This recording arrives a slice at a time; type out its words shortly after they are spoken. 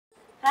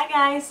Hi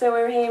guys, so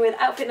we're here with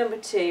outfit number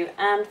 2,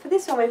 and for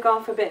this one we've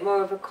gone for a bit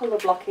more of a colour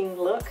blocking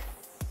look.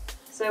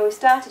 So we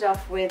started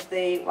off with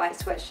the white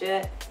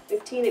sweatshirt,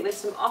 we've teamed it with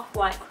some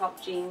off-white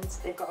crop jeans,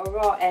 they've got a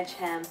raw edge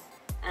hem,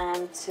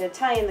 and to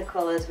tie in the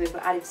colours we've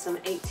added some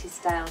 80s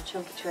style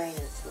chunky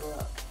trainers to the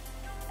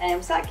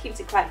look. So that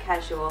keeps it quite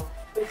casual.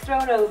 We've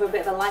thrown over a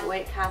bit of a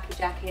lightweight khaki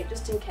jacket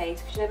just in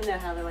case, because you never know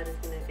how the weather's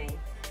going to be.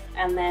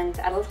 And then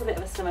to add a little bit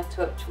of a summer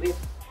touch, we've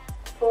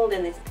pulled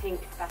in this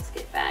pink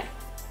basket bag.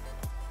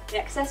 The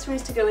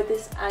accessories to go with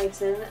this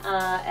item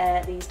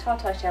are these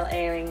tortoiseshell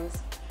earrings,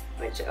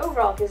 which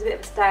overall gives a bit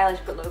of a stylish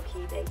but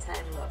low-key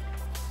daytime look.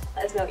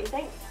 Let us know what you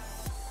think.